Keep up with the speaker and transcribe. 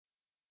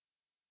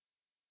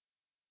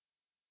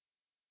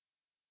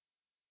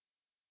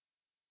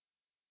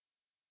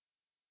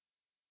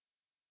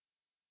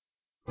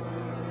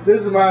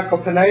This is Michael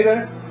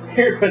Pineda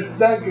here with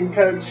Duncan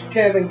Coach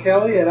Kevin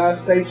Kelly at I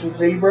Station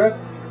Zebra,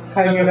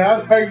 hanging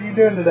out. How are you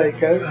doing today,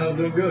 Coach? I'm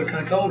doing good.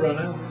 Kind of cold right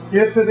now.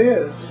 Yes, it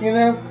is. You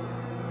know,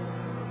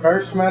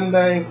 first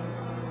Monday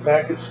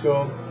back at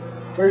school.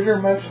 Where's your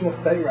emotional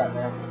state right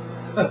now?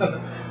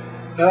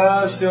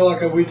 Still,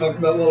 like we talked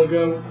about a while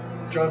ago,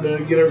 trying to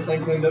get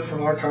everything cleaned up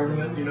from our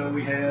tournament.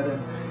 We had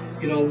and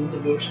get all the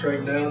books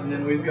straightened out, and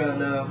then we've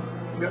got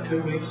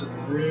 2 weeks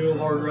of real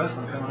hard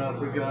wrestling coming up.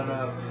 We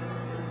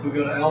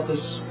go to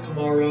Altus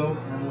tomorrow,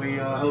 and we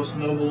host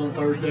Noble on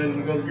Thursday, and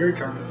we go to the Gary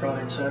tournament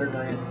Friday and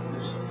Saturday. And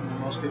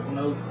most people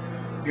know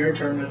Gary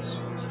tournaments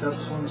stuff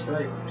is fun to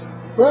state.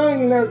 Well,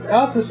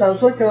 Altus, I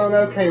was looking on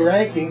OK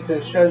Rankings,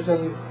 and it shows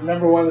them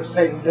 #1 in the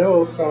state in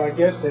duels, so I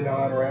guess they know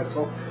how to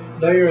wrestle.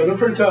 They're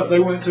pretty tough. They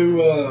went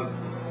to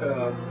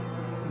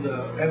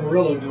the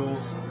Amarillo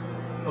duels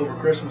over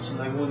Christmas, and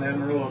they won the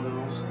Amarillo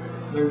duels.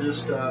 They're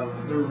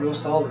real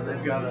solid.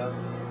 They've got a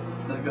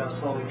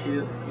solid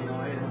kid,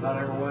 in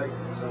about every way.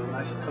 So it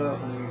makes it tough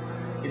when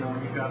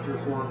you've got three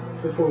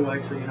or four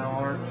weights that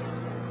aren't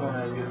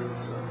as good.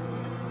 So.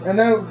 I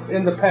know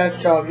in the past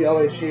job you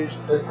always used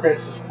the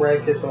Christmas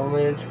break as a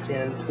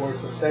linchpin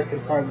towards the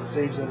second part of the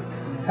season.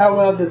 How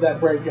well did that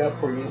break up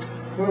for you?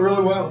 Went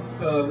really well.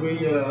 We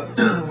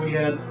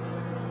had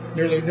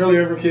nearly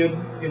every kid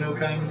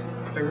came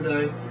every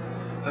day,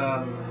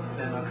 and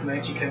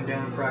Comanche came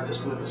down and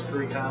practiced with us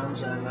 3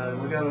 times, and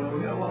we got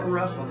a lot of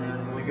wrestling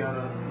in. We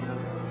got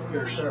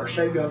our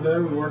shape got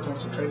better. We worked on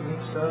some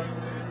technique stuff,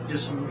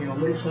 just some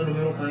little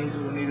fundamental things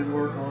that we needed to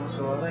work on.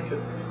 So I think it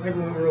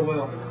went real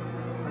well.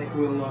 I think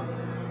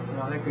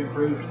we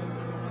improved.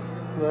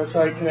 Well, that's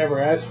all you can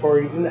ever ask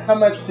for. How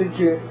much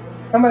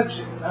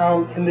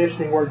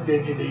conditioning work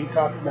did you do? You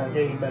talked about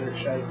getting in better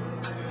shape.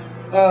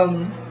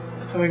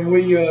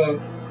 We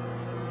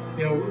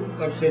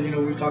like I said,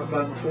 we've talked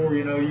about it before.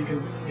 You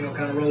can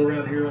kind of roll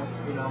around here,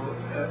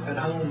 at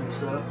home and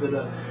stuff,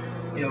 but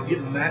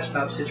getting match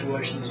type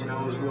situations, is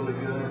really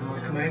good. And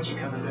with Comanche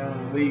coming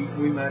down,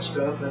 we matched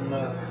up, and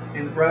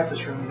in the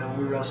practice room,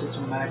 we wrestled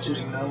some matches,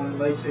 and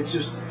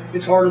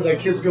it's harder. That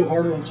kids go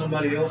harder on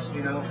somebody else,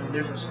 from a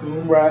different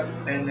school, right?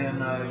 And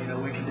then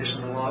we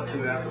conditioned a lot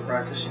too after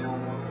practice,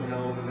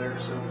 over there.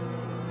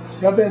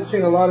 So I've been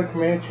seeing a lot of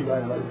Comanche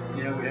lately.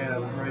 Yeah, we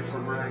have. I'm ready for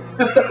a break.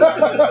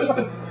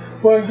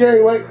 Well,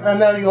 Gary, I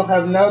know you'll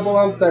have Noble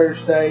on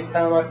Thursday,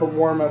 kind of like a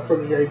warm-up for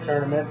the Gary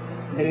tournament.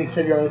 And you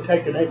said you're only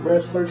taking 8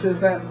 wrestlers,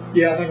 is that?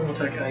 Yeah, I think I'm going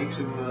to take 8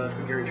 to the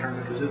Gary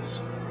tournament, because it's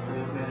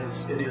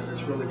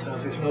really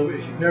tough. If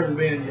you've never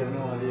been, you have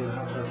no idea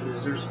how tough it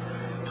is. There's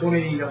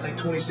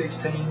 26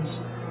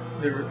 teams.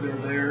 They're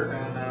there,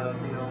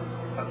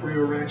 and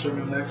Rio Rancho,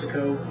 New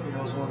Mexico,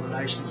 is one of the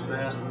nation's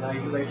best, and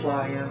they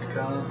fly in to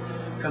come.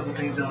 A couple of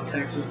teams out of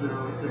Texas that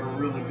are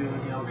really good,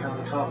 kind of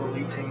the top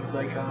elite teams,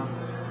 they come,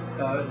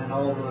 and then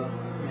all the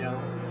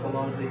a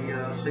lot of the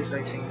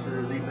 6A teams that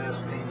are the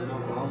best teams in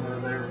Oklahoma are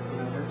there.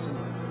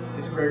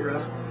 It's great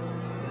wrestling.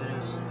 It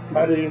is.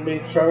 Might even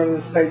be stronger than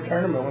the state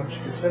tournament once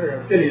you consider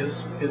it. It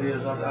is. I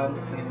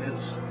mean,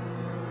 it's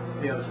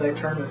the state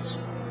tournaments.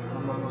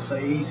 I'm not going to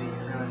say easy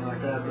or anything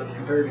like that, but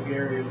compared to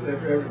Gary,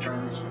 every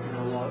tournament's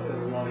a lot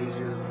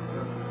easier.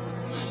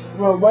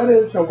 Well, what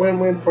is a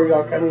win-win for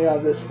y'all coming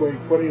out this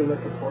week? What are you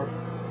looking for?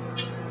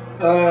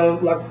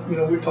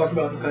 We've talked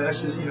about in the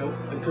past is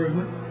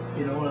improvement.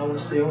 And I want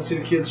to see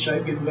the kids'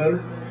 shape getting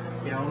better.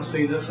 I want to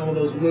see that some of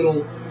those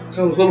little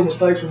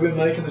mistakes we've been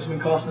making that's been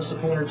costing us a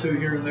point or two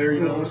here and there. I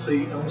want to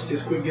see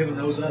us quit giving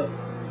those up.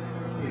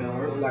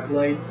 Or like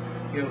late,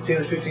 10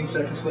 or 15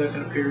 seconds left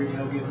in a period,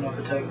 giving up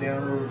a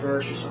takedown or a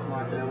reverse or something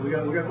like that. We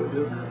got to quit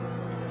doing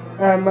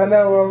that. I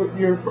know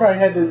you probably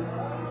had to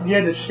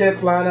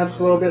shift lineups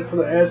a little bit for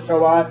the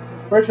SOI.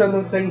 What are some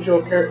of the things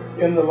you'll carry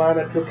in the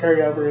lineup you'll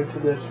carry over into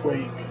this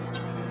week?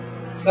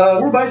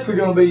 We're basically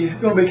going to be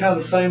kind of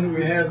the same that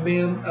we have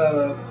been.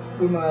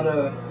 We might,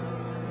 I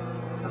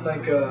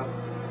think,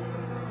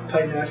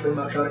 Peyton Ashley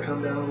might try to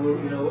come down a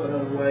little,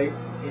 another weight,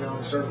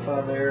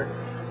 certified there.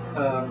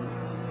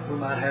 We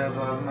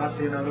might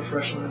see another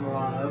freshman in the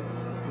lineup,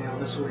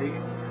 this week.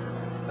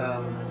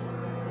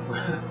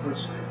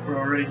 Which we're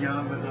already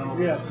young, but that'll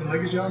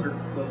make us younger.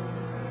 But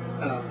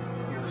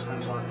just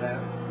things like that.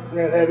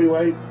 You got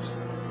heavyweight.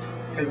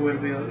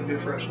 Heavyweight would be a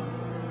freshman,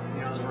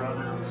 as of right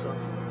now. So.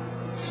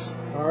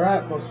 All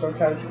right. Well,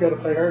 sometimes you got to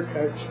play hard,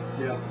 Coach.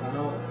 Yeah, I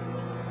know.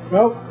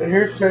 Well,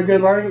 here's a good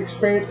learning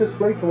experience this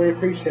week, and we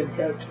appreciate it,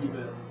 Coach. You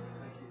bet.